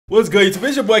What's good, YouTube?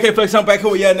 It's your boy K-Flex. I'm back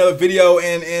here with yet another video,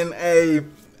 and in a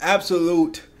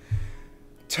absolute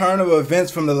turn of events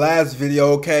from the last video,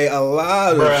 okay, a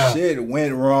lot of shit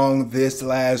went wrong this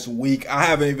last week. I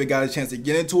haven't even got a chance to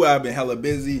get into it. I've been hella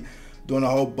busy doing a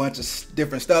whole bunch of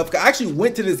different stuff. I actually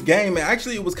went to this game, and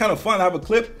actually it was kind of fun. I have a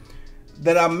clip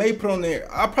that I may put on there.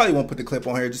 I probably won't put the clip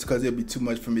on here just because it'll be too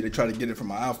much for me to try to get it from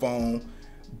my iPhone.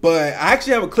 But I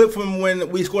actually have a clip from when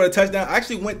we scored a touchdown. I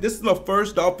actually went, this is my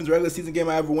first Dolphins regular season game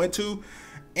I ever went to.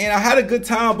 And I had a good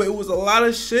time, but it was a lot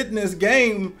of shit in this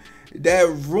game that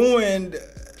ruined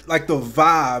like the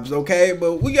vibes, okay?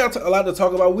 But we got a lot to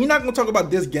talk about. We're not gonna talk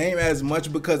about this game as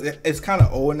much because it's kind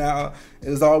of old now. It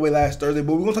was all the way last Thursday,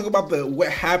 but we're gonna talk about what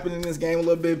happened in this game a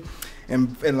little bit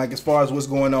and like as far as what's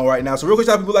going on right now. So real quick,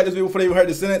 people like this video before they even heard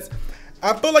the sentence.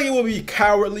 I feel like it would be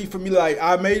cowardly for me. Like,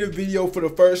 I made a video for the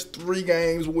first 3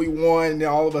 games we won, and then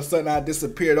all of a sudden I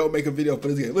disappeared. Don't make a video for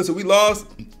this game. Listen, we lost.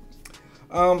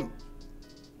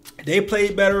 They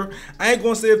played better. I ain't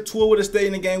gonna say if Tua would have stayed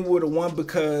in the game, we would have won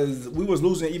because we was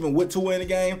losing even with Tua in the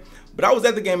game. But I was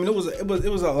at the game, and it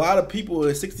was a lot of people.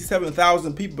 There's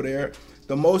 67,000 people there,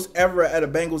 the most ever at a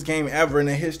Bengals game ever in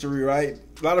the history, right?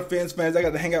 A lot of fans. I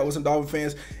got to hang out with some Dolphins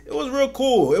fans. It was real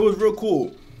cool. It was real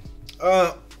cool.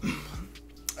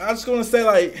 I'm just gonna say,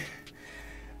 like,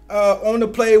 on the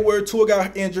play where Tua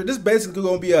got injured, this is basically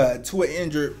gonna be a Tua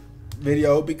injured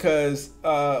video because,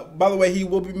 by the way, he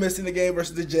will be missing the game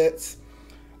versus the Jets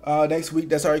next week.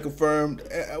 That's already confirmed.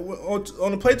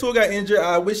 On the play Tua got injured,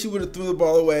 I wish he would have threw the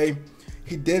ball away.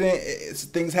 He didn't.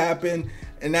 Things happen,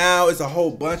 and now it's a whole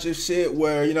bunch of shit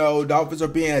where, you know, Dolphins are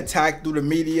being attacked through the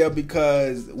media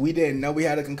because we didn't know we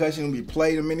had a concussion and we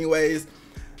played him anyways.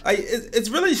 Like, it's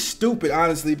really stupid,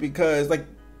 honestly, because like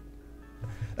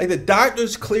the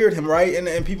doctors cleared him, right?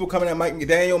 And people coming at Mike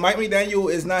McDaniel. Mike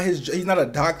McDaniel is not he's not a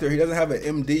doctor. He doesn't have an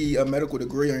MD, a medical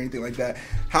degree or anything like that.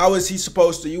 How is he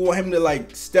supposed to? You want him to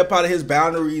like step out of his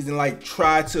boundaries and like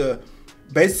try to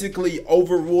basically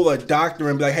overrule a doctor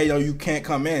and be like, hey, yo, you can't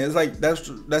come in. It's like,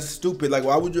 that's stupid. Like,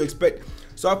 why would you expect?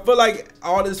 So I feel like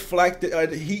all this flack, the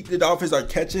heat the Dolphins are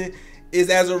catching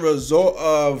is as a result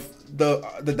of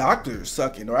the doctors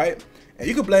sucking, right? And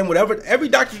you can blame whatever, every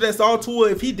doctor that saw Tua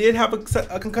if he did have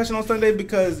a concussion on Sunday,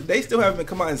 because they still haven't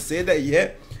come out and said that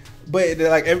yet. But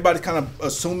like everybody's kind of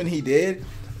assuming he did.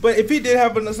 But if he did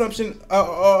have an assumption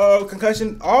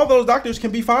concussion, all those doctors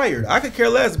can be fired. I could care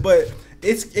less, but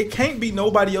it can't be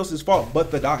nobody else's fault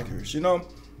but the doctors, you know?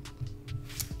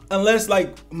 Unless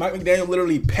like Mike McDaniel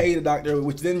literally paid a doctor,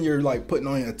 which then you're like putting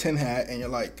on a tin hat and you're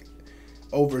like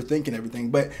overthinking everything.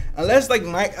 But unless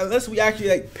we actually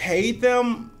like paid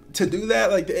them to do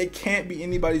that, like, it can't be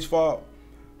anybody's fault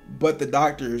but the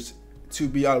doctors, to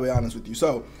be all the way honest with you.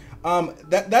 So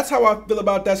that's how I feel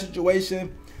about that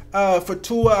situation. For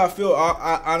Tua, I feel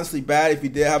honestly bad if he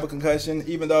did have a concussion,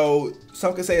 even though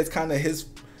some could say it's kind of his.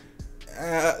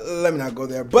 Let me not go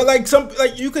there, but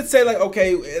like you could say like,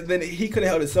 okay, then he could have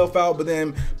held himself out, but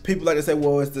then people like to say,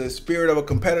 well, it's the spirit of a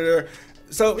competitor.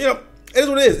 So, you know, it is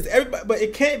what it is. It's everybody, but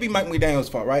it can't be Mike McDaniel's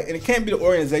fault, right? And it can't be the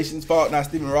organization's fault, not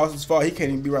Stephen Ross's fault. He can't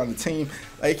even be around the team.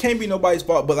 Like, it can't be nobody's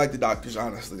fault but like the doctors,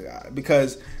 honestly,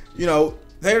 because, you know,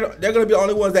 they're gonna be the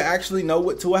only ones that actually know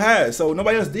what Tua has. So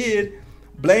nobody else did.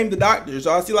 Blame the doctors.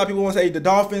 So I see a lot of people want to say the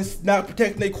Dolphins not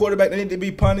protecting their quarterback, they need to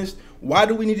be punished. Why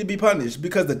do we need to be punished?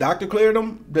 Because the doctor cleared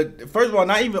them? First of all,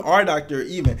 not even our doctor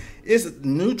even. It's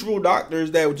neutral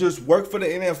doctors that just work for the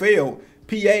NFL.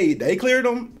 PA, they cleared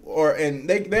them, and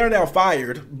they're now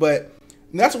fired. But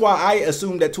that's why I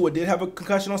assumed that Tua did have a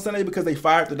concussion on Sunday, because they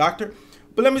fired the doctor.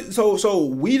 But so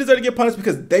we deserve to get punished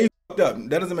because they fucked up.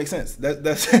 That doesn't make sense. That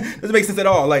doesn't make sense at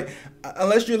all. Like,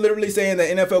 unless you're literally saying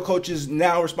that NFL coaches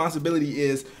now responsibility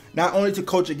is not only to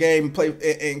coach a game, play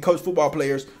and coach football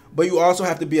players, but you also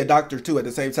have to be a doctor too at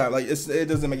the same time. Like, it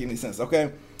doesn't make any sense.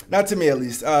 Okay, not to me at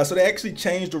least. So they actually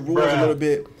changed the rules a little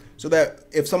bit, so that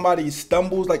if somebody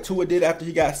stumbles like Tua did after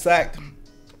he got sacked,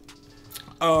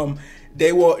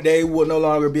 they will no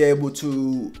longer be able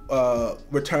to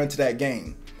return to that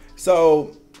game.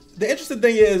 So the interesting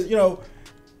thing is, you know,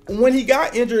 when he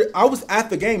got injured, I was at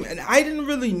the game and I didn't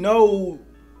really know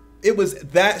it was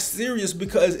that serious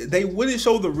because they wouldn't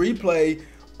show the replay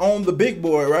on the big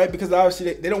board, right? Because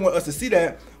obviously they don't want us to see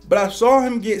that. But I saw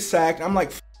him get sacked. I'm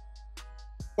like,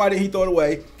 why didn't he throw it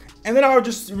away? And then I would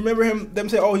just remember them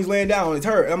say, oh, he's laying down, he's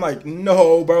hurt. And I'm like,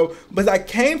 no, bro. But I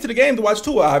came to the game to watch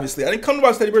Tua, obviously. I didn't come to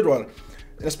watch Teddy Bridgewater.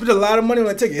 And I spent a lot of money on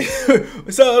that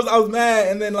ticket. So I was mad.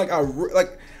 And then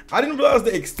I didn't realize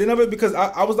the extent of it because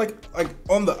I was like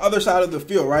on the other side of the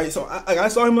field, right? So I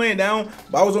saw him laying down,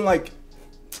 but I was on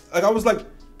I was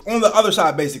on the other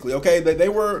side basically, okay? They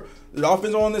were The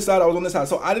Dolphins are on this side, I was on this side.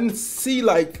 So I didn't see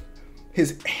like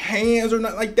his hands or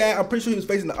nothing like that. I'm pretty sure he was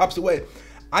facing the opposite way.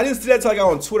 I didn't see that until I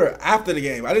got on Twitter after the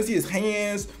game. I didn't see his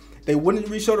hands. They wouldn't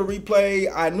re-show the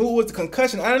replay. I knew it was a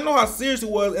concussion. I didn't know how serious it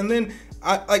was. And then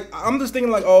I'm just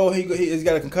thinking like, oh, he's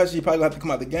got a concussion. He probably gonna have to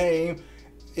come out the game.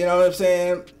 You know what I'm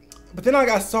saying? But then like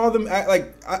I saw them act,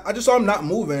 like I just saw him not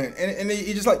moving, and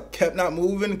he just like kept not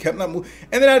moving. And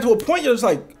then to a point you're just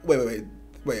like,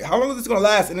 wait, how long is this gonna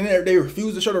last? And then they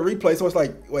refuse to show the replay. So it's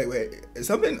like, wait, is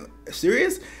something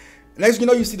serious? Next thing you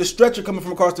know, you see the stretcher coming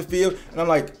from across the field, and I'm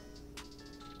like,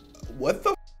 what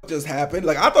the just happened?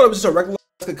 Like I thought it was just a regular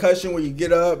concussion where you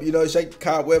get up, you know, shake the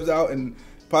cobwebs out, and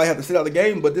probably have to sit out the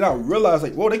game. But then I realized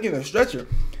like, whoa, they're getting a stretcher.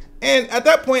 And at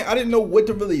that point, I didn't know what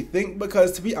to really think,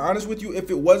 because to be honest with you,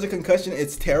 if it was a concussion,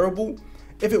 it's terrible.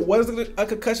 If it wasn't a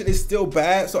concussion, it's still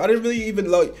bad. So I didn't really even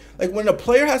like when a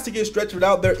player has to get stretchered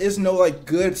out, there is no like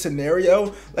good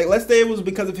scenario. Like let's say it was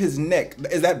because of his neck.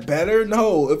 Is that better?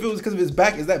 No. If it was because of his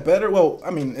back, is that better? Well,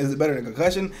 I mean, is it better than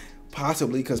concussion?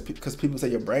 Possibly, because people say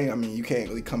your brain, I mean, you can't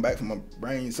really come back from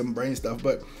some brain stuff,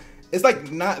 but it's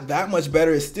like not that much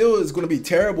better. It still is going to be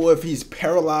terrible if he's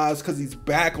paralyzed because he's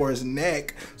back or his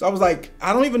neck. So I was like,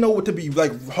 I don't even know what to be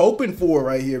like hoping for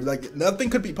right here. Like nothing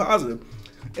could be positive.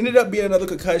 Ended up being another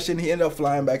concussion. He ended up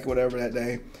flying back or whatever that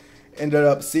day. Ended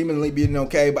up seemingly being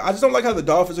okay. But I just don't like how the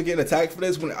Dolphins are getting attacked for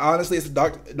this when honestly it's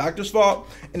the doctor's fault.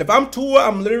 And if I'm Tua,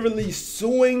 I'm literally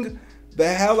suing the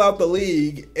hell out the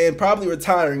league and probably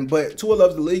retiring. But Tua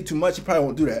loves the league too much. He probably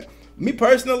won't do that. Me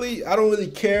personally, I don't really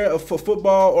care for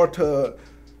football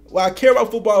well, I care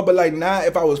about football, but like not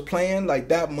if I was playing like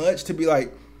that much to be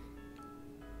like,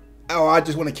 oh, I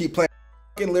just want to keep playing.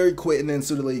 Larry quit and then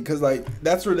sue the league, because like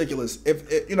that's ridiculous.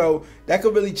 If you know, that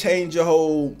could really change your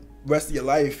whole rest of your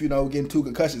life, you know, getting 2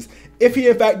 concussions. If he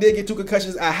in fact did get 2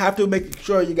 concussions, I have to make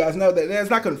sure you guys know that it's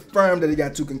not confirmed that he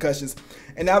got 2 concussions.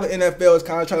 And now the NFL is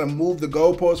kind of trying to move the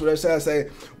goalposts, where they're trying to say,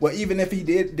 well, even if he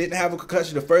didn't have a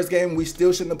concussion the first game, we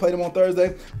still shouldn't have played him on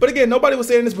Thursday. But again, nobody was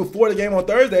saying this before the game on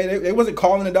Thursday. They wasn't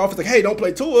calling the Dolphins like, hey, don't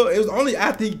play Tua. It was only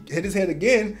after he hit his head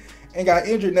again and got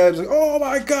injured. Now it was like, oh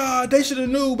my God, they should have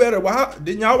knew better. Well,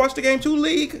 didn't y'all watch the game too,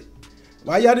 league?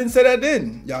 Why y'all didn't say that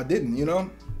then? Y'all didn't, you know?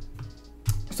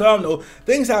 So I don't know.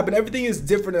 Things happen. Everything is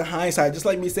different in hindsight. Just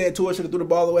like me saying Tua should have threw the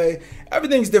ball away.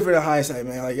 Everything's different in hindsight,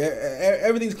 man. Like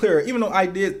everything's clearer. Even though I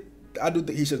do think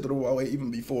he should have threw the ball away even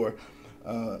before.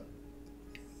 In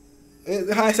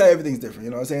hindsight, everything's different.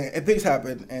 You know what I'm saying? And things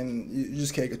happen, and you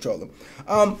just can't control them.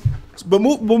 But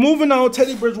moving on,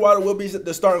 Teddy Bridgewater will be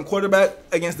the starting quarterback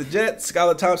against the Jets.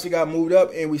 Skylar Thompson got moved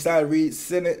up, and we signed Reed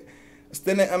Sinnett.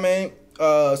 So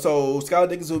Skylar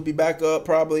Dickens will be back up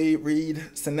probably. Reed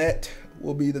Sinnett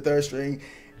will be the 3rd string,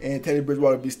 and Teddy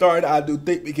Bridgewater will be starting. I do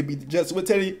think we can beat the Jets with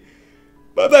Teddy,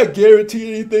 but I'm not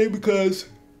guaranteeing anything because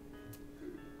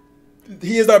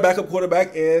he is our backup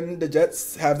quarterback, and the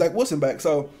Jets have Zach Wilson back.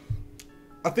 So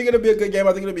I think it'll be a good game.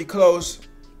 I think it'll be close,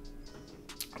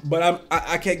 but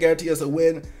I can't guarantee us a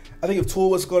win. I think if Tua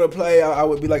was going to play, I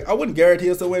would be like, I wouldn't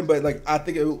guarantee us a win, but like I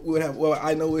think it would have. Well,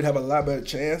 I know we'd have a lot better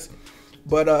chance,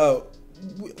 but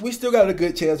we still got a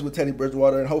good chance with Teddy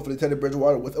Bridgewater, and hopefully Teddy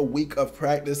Bridgewater with a week of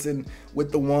practicing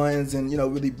with the ones, and you know,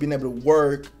 really being able to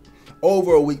work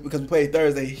over a week, because we played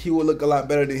Thursday, he will look a lot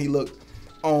better than he looked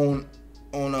on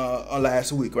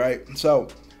last week, right? So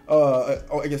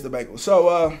against the Bengals.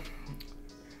 So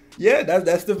yeah,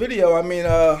 that's the video. I mean,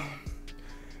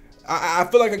 I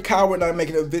feel like a coward not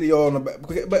making a video on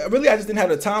but really I just didn't have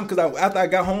the time, because after I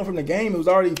got home from the game, it was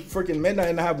already freaking midnight,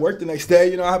 and I have work the next day.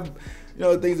 You know, I have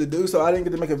things to do, so I didn't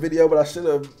get to make a video, but I should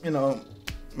have,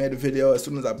 made a video as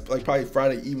soon as probably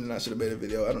Friday evening I should have made a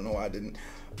video. I don't know why I didn't,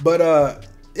 but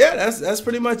yeah, that's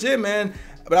pretty much it, man.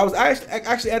 But I was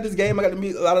actually at this game. I got to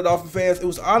meet a lot of Dolphin fans. It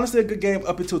was honestly a good game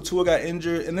up until Tua got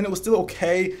injured, and then it was still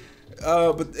okay.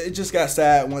 But it just got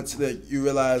sad once you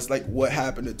realize like what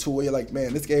happened to Tua. You're like,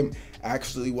 man, this game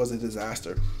actually was a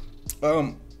disaster.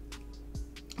 But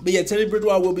yeah, Teddy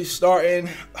Bridgewater will be starting.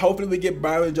 Hopefully we get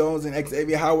Byron Jones and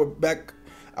Xavier Howard back.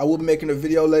 I will be making a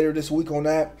video later this week on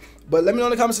that. But let me know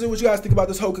in the comments what you guys think about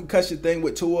this whole concussion thing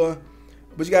with Tua.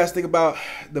 What you guys think about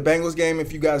the Bengals game,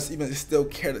 if you guys even still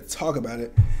care to talk about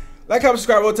it. Like, comment,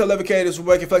 subscribe, roll to 11K. This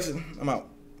is Flexing. I'm out.